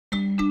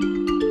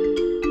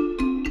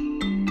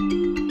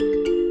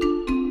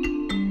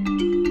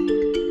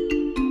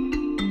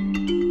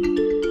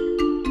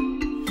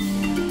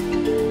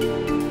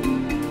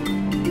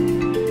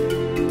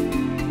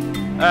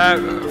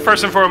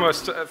First and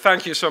foremost,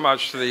 thank you so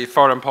much to the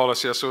Foreign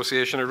Policy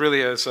Association. It really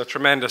is a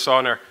tremendous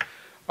honor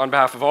on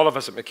behalf of all of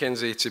us at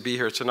McKinsey to be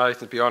here tonight and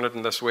to be honored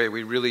in this way.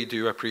 We really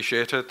do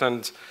appreciate it,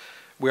 and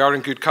we are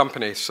in good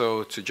company.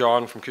 So to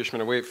John from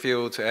Cushman &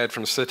 Wakefield, to Ed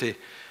from Citi,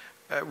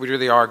 we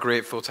really are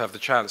grateful to have the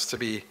chance to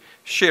be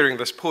sharing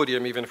this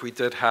podium, even if we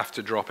did have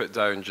to drop it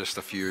down just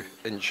a few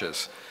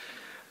inches.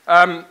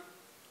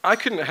 I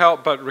couldn't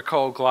help but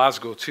recall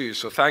Glasgow too,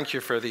 so thank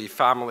you for the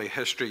family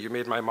history. You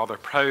made my mother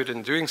proud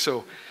in doing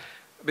so,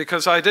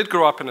 because I did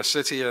grow up in a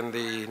city in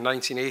the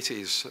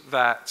 1980s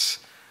that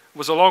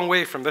was a long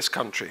way from this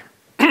country.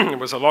 It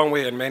was a long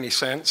way in many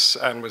sense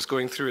and was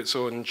going through its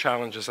own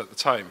challenges at the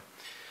time.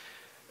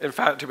 In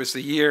fact, it was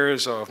the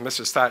years of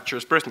Mrs.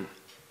 Thatcher's Britain,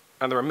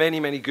 and there were many,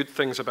 many good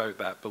things about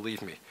that,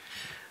 believe me.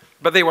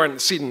 But they weren't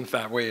seen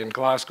that way in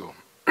Glasgow.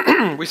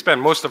 We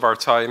spent most of our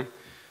time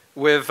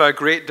with a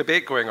great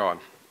debate going on.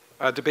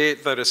 A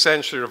debate that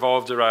essentially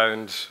revolved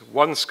around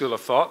one school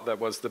of thought that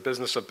was the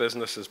business of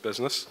business is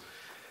business,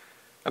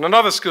 and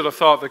another school of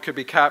thought that could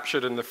be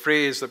captured in the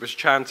phrase that was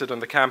chanted on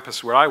the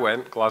campus where I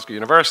went, Glasgow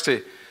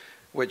University,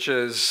 which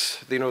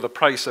is, they know the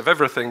price of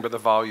everything but the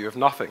value of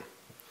nothing.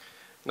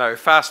 Now,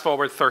 fast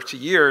forward 30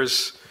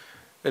 years,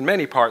 in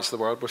many parts of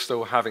the world, we're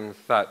still having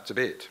that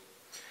debate.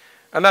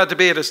 And that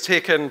debate has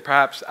taken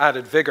perhaps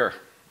added vigor,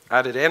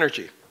 added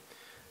energy,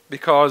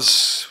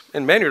 because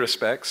in many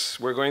respects,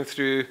 we're going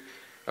through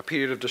a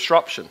period of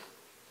disruption.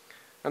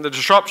 And the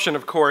disruption,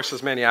 of course,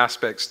 has many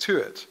aspects to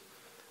it.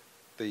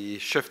 The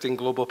shifting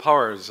global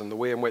powers and the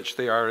way in which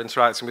they are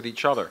interacting with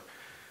each other.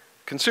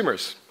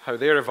 Consumers, how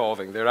they're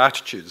evolving, their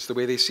attitudes, the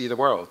way they see the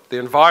world. The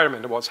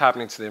environment and what's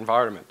happening to the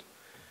environment.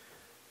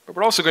 But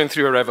we're also going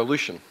through a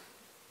revolution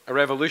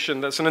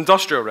that's an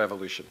industrial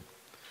revolution.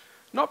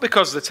 Not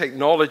because the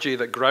technology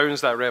that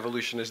grounds that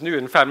revolution is new.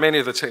 In fact, many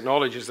of the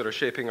technologies that are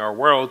shaping our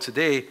world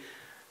today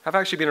have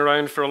actually been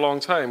around for a long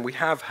time. We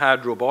have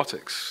had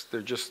robotics.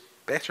 They're just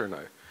better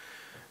now.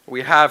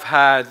 We have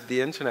had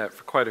the internet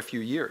for quite a few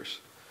years.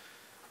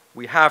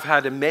 We have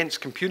had immense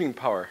computing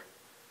power,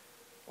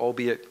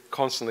 albeit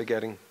constantly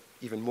getting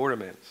even more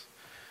immense.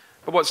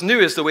 But what's new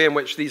is the way in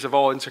which these have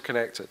all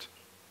interconnected,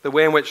 the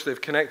way in which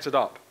they've connected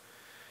up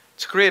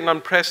to create an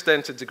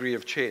unprecedented degree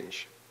of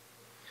change.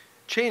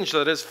 Change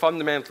that is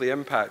fundamentally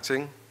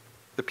impacting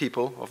the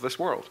people of this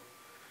world.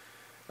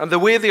 And the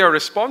way they are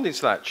responding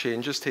to that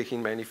change is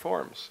taking many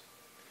forms.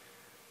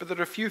 But there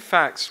are a few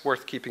facts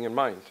worth keeping in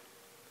mind.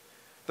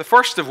 The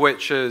first of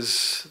which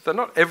is that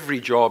not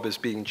every job is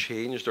being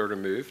changed or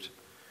removed,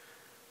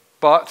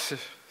 but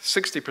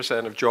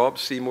 60% of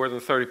jobs see more than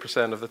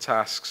 30% of the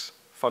tasks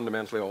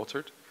fundamentally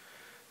altered.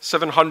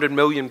 700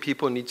 million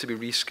people need to be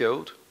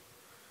reskilled.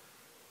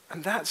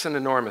 And that's an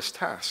enormous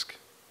task.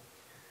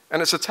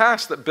 And it's a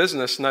task that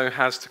business now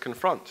has to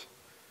confront.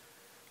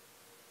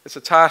 It's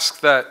a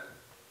task that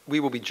we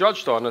will be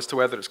judged on as to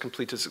whether it's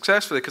completed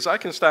successfully, because I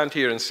can stand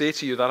here and say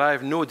to you that I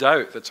have no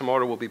doubt that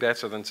tomorrow will be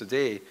better than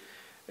today,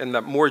 and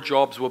that more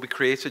jobs will be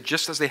created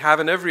just as they have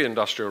in every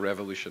industrial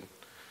revolution.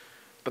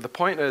 But the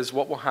point is,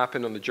 what will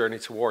happen on the journey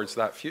towards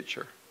that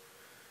future?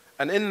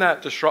 And in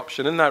that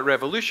disruption, in that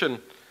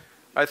revolution,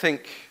 I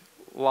think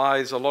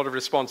lies a lot of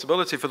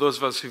responsibility for those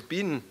of us who've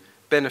been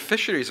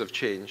beneficiaries of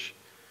change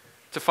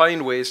to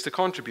find ways to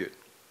contribute.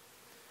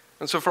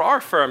 And so for our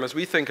firm, as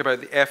we think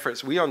about the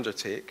efforts we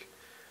undertake,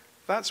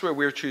 that's where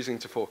we're choosing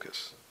to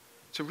focus,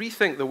 to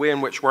rethink the way in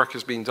which work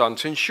is being done,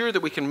 to ensure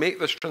that we can make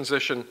this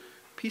transition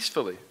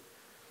peacefully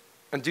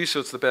and do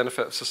so to the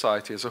benefit of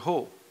society as a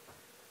whole.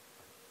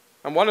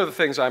 And one of the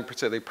things I'm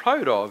particularly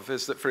proud of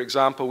is that, for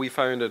example, we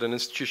founded an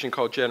institution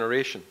called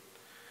Generation.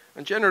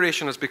 And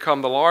Generation has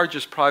become the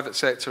largest private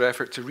sector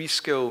effort to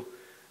reskill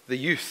the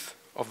youth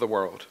of the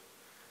world.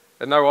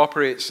 It now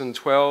operates in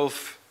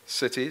 12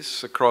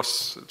 cities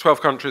across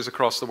 12 countries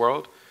across the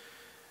world.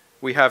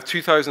 We have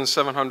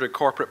 2,700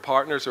 corporate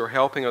partners who are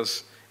helping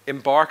us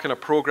embark on a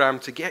program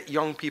to get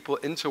young people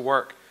into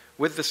work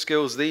with the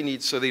skills they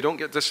need so they don't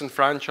get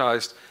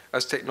disenfranchised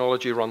as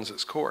technology runs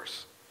its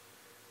course.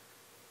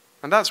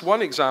 And that's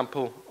one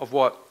example of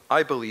what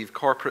I believe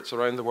corporates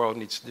around the world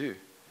need to do.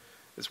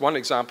 It's one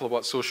example of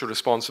what social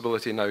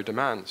responsibility now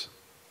demands.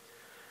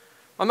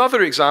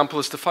 Another example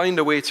is to find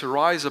a way to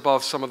rise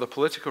above some of the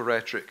political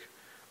rhetoric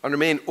and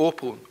remain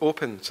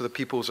open to the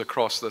peoples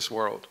across this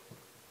world.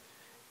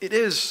 It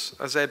is,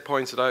 as Ed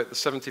pointed out, the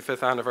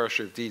 75th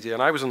anniversary of D-Day,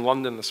 and I was in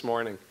London this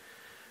morning,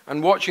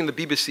 and watching the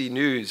BBC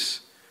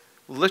News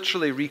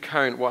literally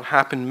recount what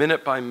happened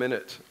minute by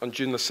minute on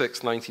June the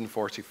 6th,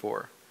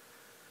 1944.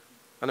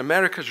 And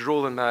America's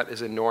role in that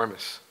is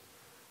enormous.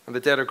 And the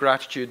debt of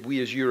gratitude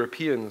we as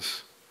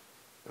Europeans,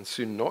 and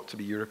soon not to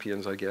be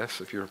Europeans, I guess,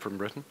 if you're from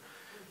Britain,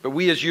 but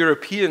we as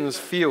Europeans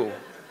feel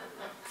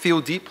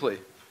deeply.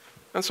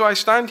 And so I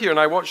stand here and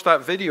I watched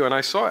that video and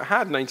I saw it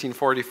had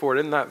 1944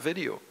 in that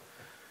video.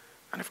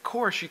 And of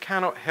course, you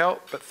cannot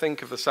help but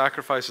think of the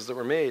sacrifices that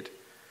were made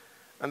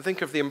and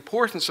think of the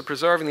importance of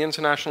preserving the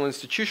international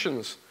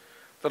institutions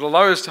that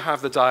allow us to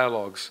have the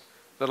dialogues,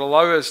 that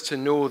allow us to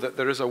know that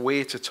there is a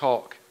way to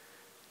talk,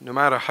 no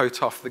matter how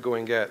tough the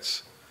going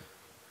gets,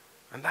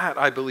 And that,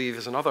 I believe,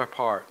 is another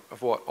part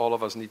of what all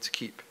of us need to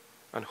keep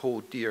and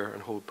hold dear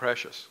and hold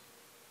precious.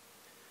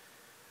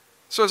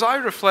 So as I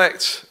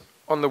reflect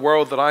on the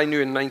world that I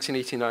knew in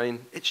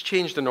 1989, it's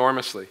changed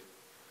enormously.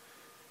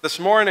 This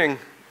morning,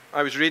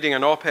 I was reading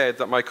an op-ed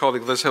that my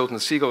colleague Liz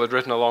Hilton-Siegel had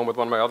written along with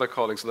one of my other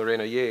colleagues,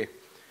 Lorena Yeh,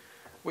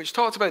 which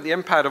talked about the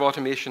impact of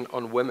automation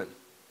on women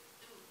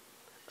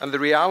and the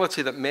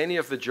reality that many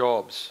of the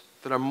jobs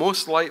that are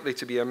most likely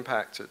to be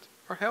impacted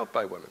are held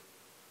by women,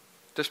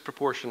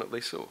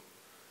 disproportionately so.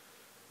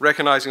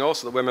 Recognizing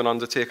also that women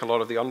undertake a lot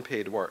of the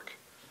unpaid work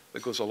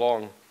that goes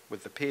along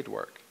with the paid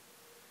work.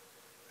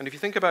 And if you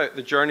think about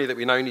the journey that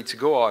we now need to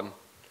go on,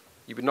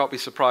 you would not be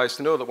surprised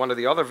to know that one of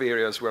the other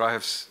areas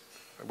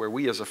where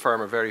we as a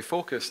firm are very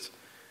focused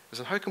is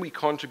on how can we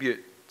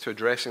contribute to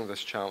addressing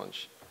this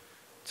challenge,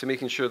 to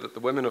making sure that the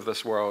women of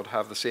this world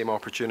have the same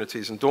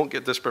opportunities and don't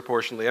get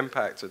disproportionately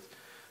impacted,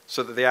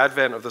 so that the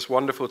advent of this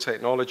wonderful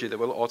technology that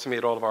will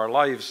automate all of our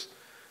lives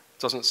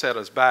doesn't set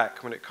us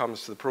back when it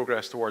comes to the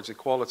progress towards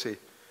equality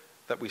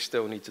that we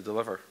still need to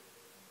deliver.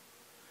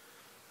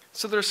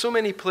 So there are so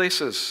many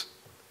places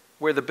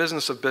where the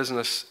business of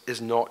business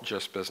is not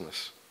just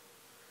business.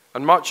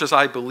 And much as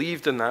I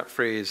believed in that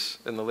phrase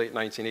in the late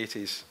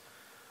 1980s,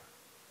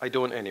 I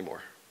don't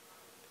anymore.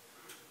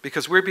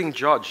 Because we're being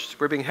judged,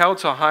 we're being held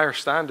to a higher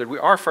standard.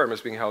 Our firm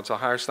is being held to a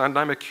higher standard, and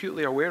I'm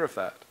acutely aware of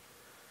that.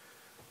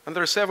 And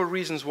there are several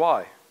reasons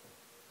why.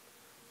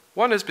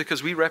 One is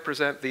because we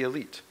represent the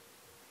elite.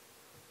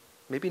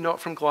 Maybe not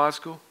from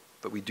Glasgow,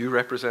 but we do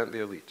represent the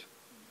elite.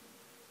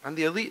 And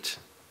the elite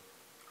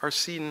are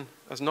seen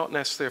as not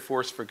necessarily a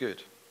force for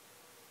good.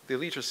 The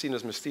elite are seen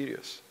as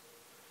mysterious.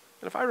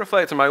 And if I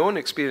reflect on my own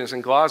experience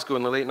in Glasgow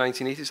in the late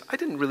 1980s, I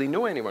didn't really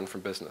know anyone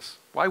from business.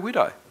 Why would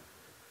I?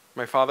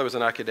 My father was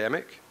an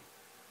academic.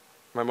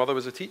 My mother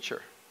was a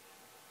teacher.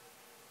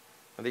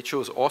 And they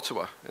chose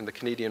Ottawa in the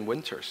Canadian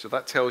winter, so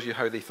that tells you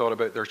how they thought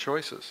about their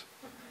choices.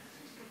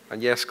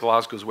 And yes,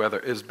 Glasgow's weather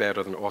is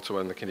better than Ottawa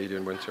in the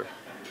Canadian winter.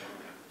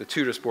 The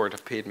tourist board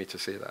have paid me to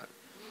say that.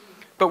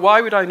 But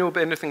why would I know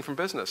anything from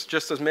business?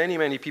 Just as many,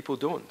 many people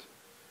don't.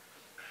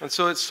 And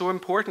so it's so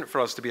important for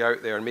us to be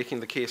out there and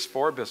making the case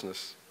for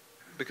business,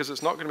 because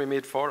it's not going to be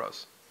made for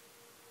us.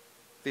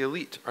 The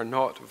elite are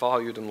not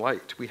valued and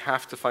liked. We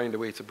have to find a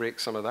way to break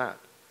some of that.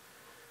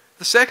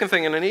 The second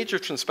thing, in an age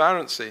of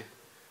transparency,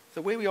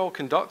 the way we all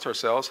conduct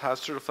ourselves has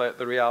to reflect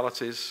the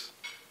realities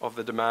of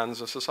the demands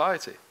of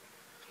society.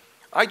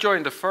 I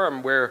joined a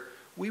firm where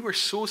we were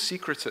so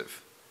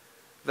secretive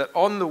that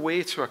on the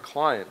way to a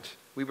client,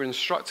 we were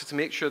instructed to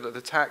make sure that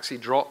the taxi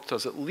dropped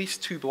us at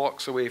least 2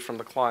 blocks away from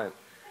the client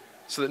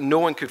so that no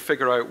one could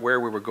figure out where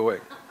we were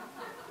going.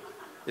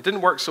 It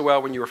didn't work so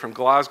well when you were from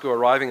Glasgow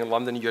arriving in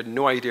London and you had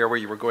no idea where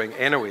you were going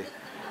anyway.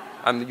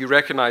 And you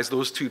recognized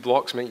those 2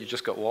 blocks meant you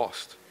just got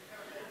lost.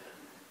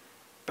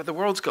 But the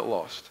world's got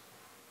lost.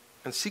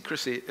 And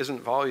secrecy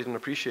isn't valued and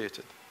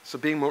appreciated. So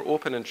being more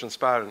open and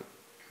transparent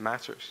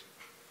matters.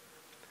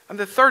 And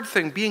the third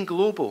thing, being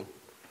global.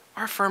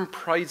 Our firm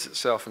prides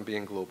itself in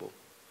being global.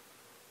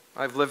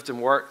 I've lived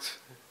and worked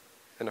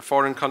in a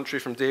foreign country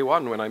from day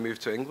one when I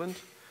moved to England.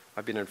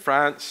 I've been in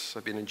France,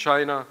 I've been in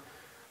China,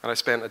 and I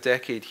spent a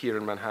decade here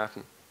in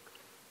Manhattan.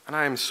 And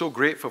I am so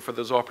grateful for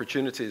those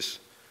opportunities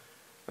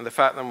and the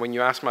fact that when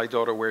you ask my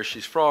daughter where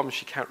she's from,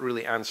 she can't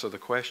really answer the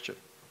question.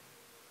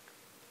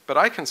 But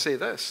I can say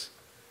this.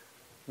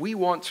 We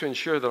want to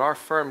ensure that our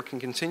firm can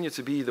continue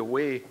to be the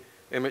way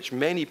in which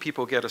many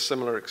people get a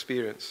similar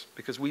experience,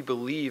 because we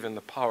believe in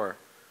the power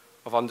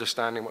of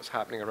understanding what's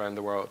happening around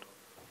the world.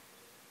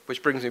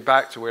 Which brings me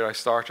back to where I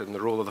started in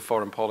the role of the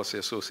Foreign Policy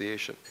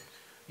Association.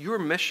 Your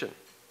mission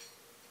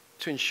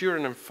to ensure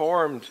an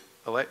informed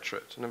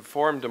electorate, an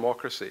informed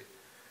democracy,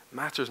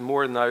 matters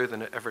more now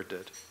than it ever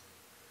did.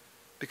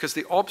 Because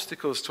the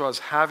obstacles to us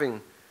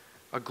having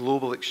a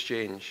global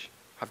exchange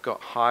have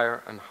got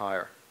higher and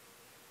higher.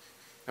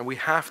 And we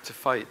have to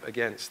fight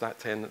against that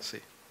tendency.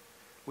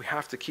 We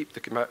have to keep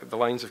the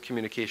lines of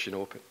communication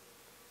open.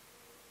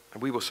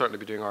 And we will certainly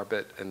be doing our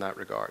bit in that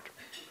regard.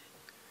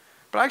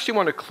 But I actually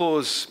want to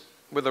close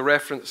with a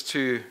reference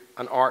to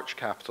an arch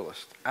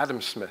capitalist,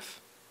 Adam Smith.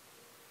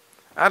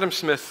 Adam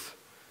Smith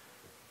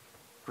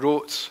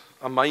wrote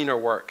a minor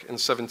work in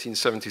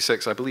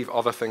 1776. I believe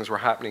other things were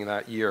happening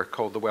that year,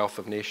 called The Wealth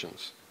of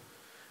Nations.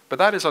 But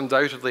that is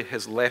undoubtedly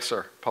his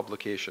lesser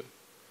publication.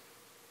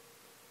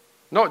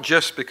 Not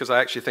just because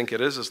I actually think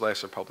it is his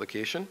lesser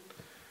publication,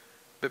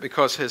 but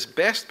because his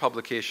best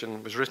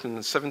publication was written in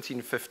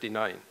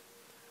 1759,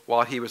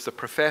 while he was the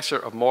professor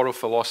of moral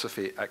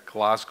philosophy at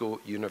Glasgow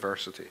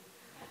University.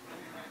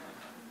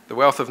 The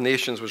Wealth of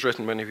Nations was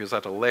written when he was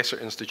at a lesser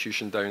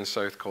institution down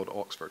south called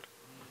Oxford.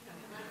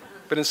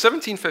 But in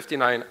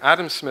 1759,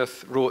 Adam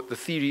Smith wrote The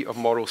Theory of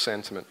Moral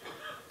Sentiment.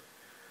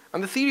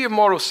 And the theory of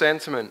moral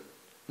sentiment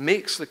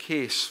makes the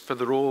case for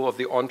the role of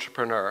the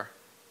entrepreneur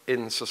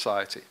in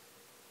society.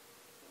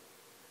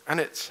 And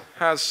it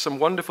has some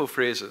wonderful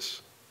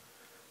phrases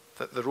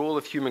that the role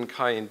of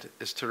humankind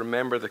is to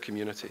remember the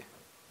community,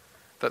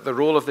 that the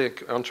role of the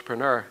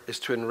entrepreneur is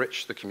to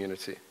enrich the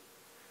community,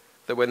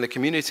 that when the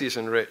community is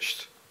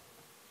enriched,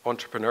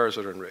 entrepreneurs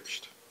are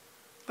enriched.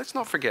 Let's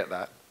not forget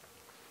that.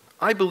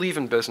 I believe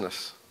in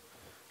business.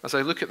 As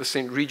I look at the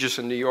St. Regis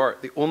in New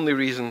York, the only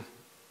reason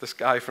this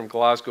guy from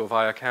Glasgow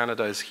via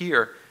Canada is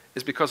here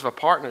is because of a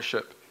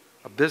partnership,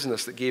 a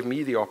business that gave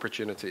me the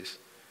opportunities.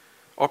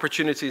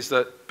 Opportunities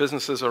that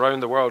businesses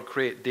around the world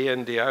create day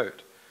in, day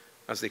out,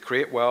 as they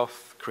create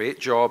wealth, create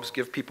jobs,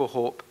 give people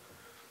hope.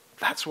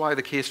 That's why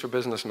the case for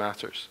business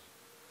matters.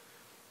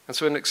 And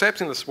so in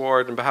accepting this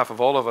award on behalf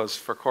of all of us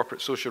for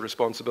corporate social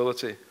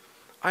responsibility,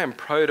 I am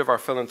proud of our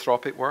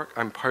philanthropic work,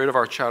 I'm proud of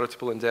our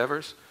charitable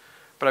endeavors,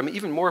 but I'm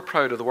even more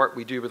proud of the work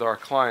we do with our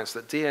clients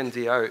that day in,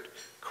 day out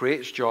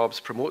creates jobs,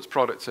 promotes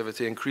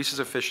productivity, increases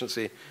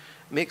efficiency,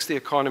 makes the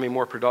economy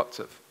more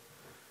productive.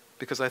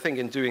 Because I think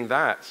in doing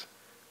that,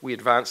 we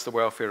advance the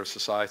welfare of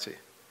society.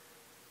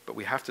 But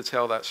we have to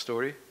tell that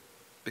story,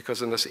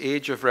 because in this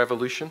age of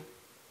revolution,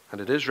 and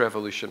it is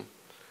revolution,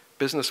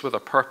 business with a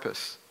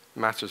purpose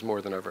matters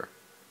more than ever.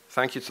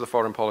 Thank you to the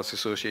Foreign Policy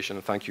Association,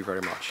 and thank you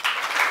very much.